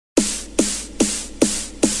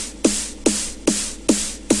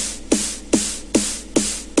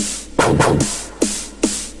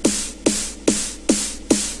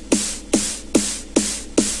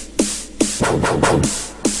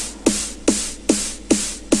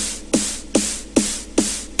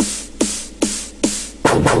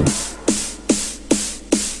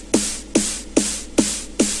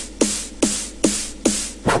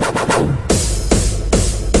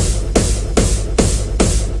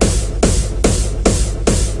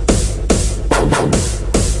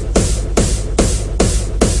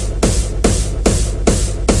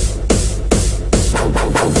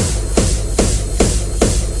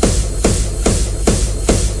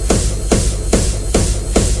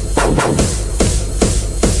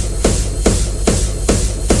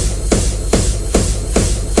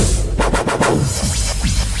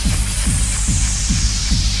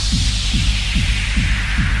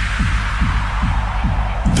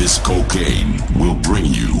This cocaine will bring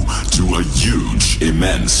you to a huge,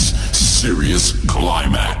 immense, serious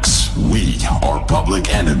climax. We are public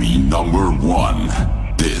enemy number one.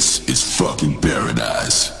 This is fucking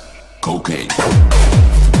paradise. Cocaine.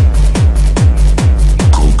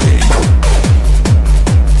 Cocaine.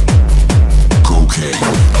 Cocaine.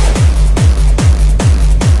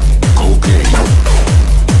 Cocaine.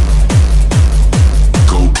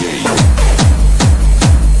 Cocaine.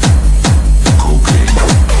 Cocaine.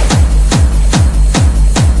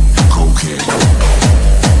 Cocaine.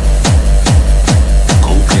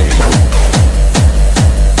 Cocaine.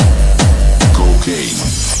 Cocaine.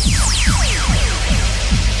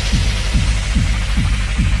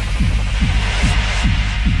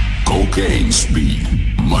 Cocaine, speed,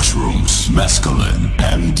 mushrooms, mescaline,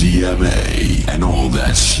 MDMA, and all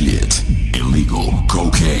that shit. Illegal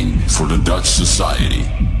cocaine for the Dutch society.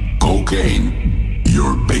 Cocaine,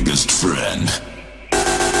 your biggest friend.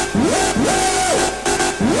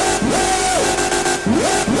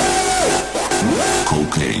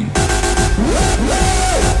 Cocaine.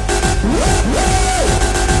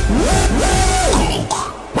 Coke.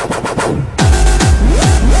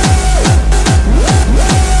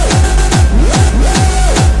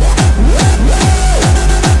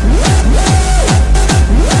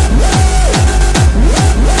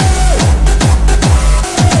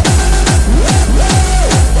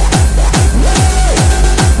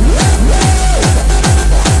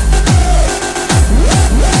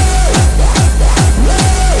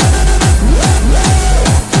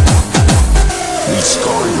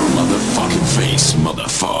 Scar your motherfucking face,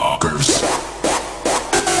 motherfuckers.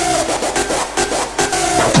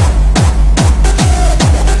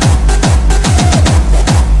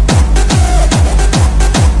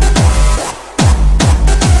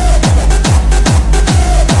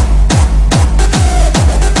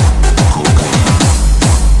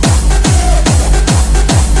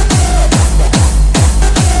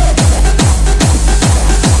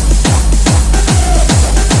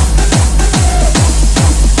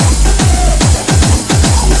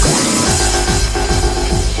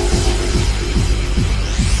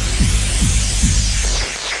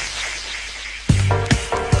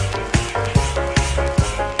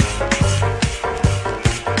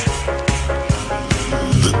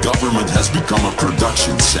 Has become a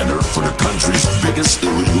production center for the country's biggest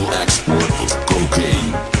illegal export of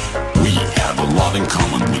cocaine. We have a lot in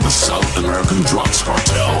common with the South American drugs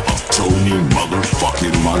cartel of Tony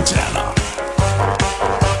motherfucking Montana.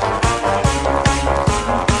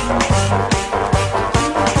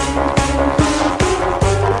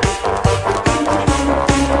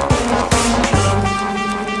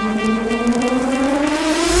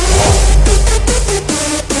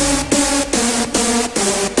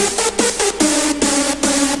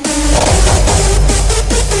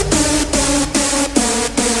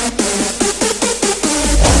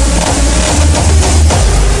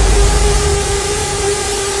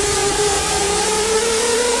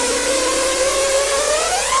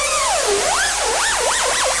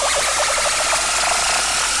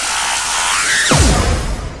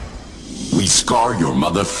 We scar your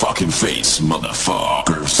motherfucking face,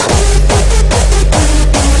 motherfuckers.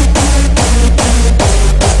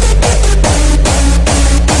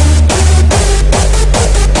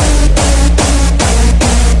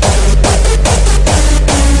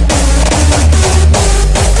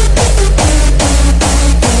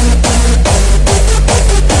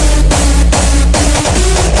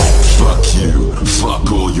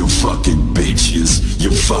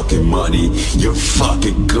 Your fucking money, your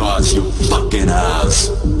fucking cars, your fucking house,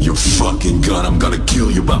 your fucking gun. I'm gonna kill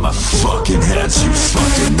you by my fucking hands, you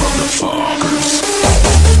fucking motherfuckers.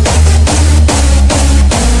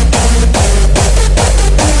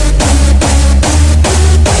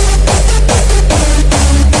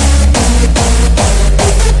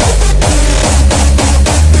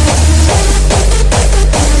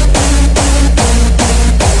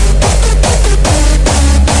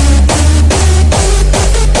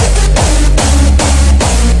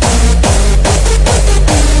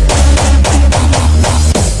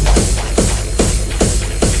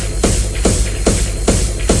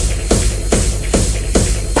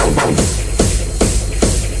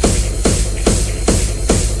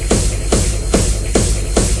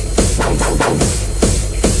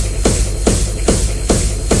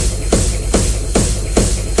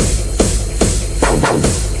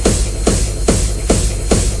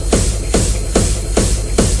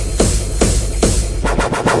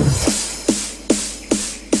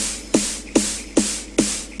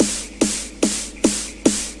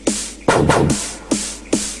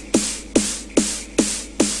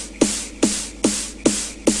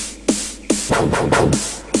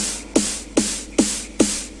 Headhunterz.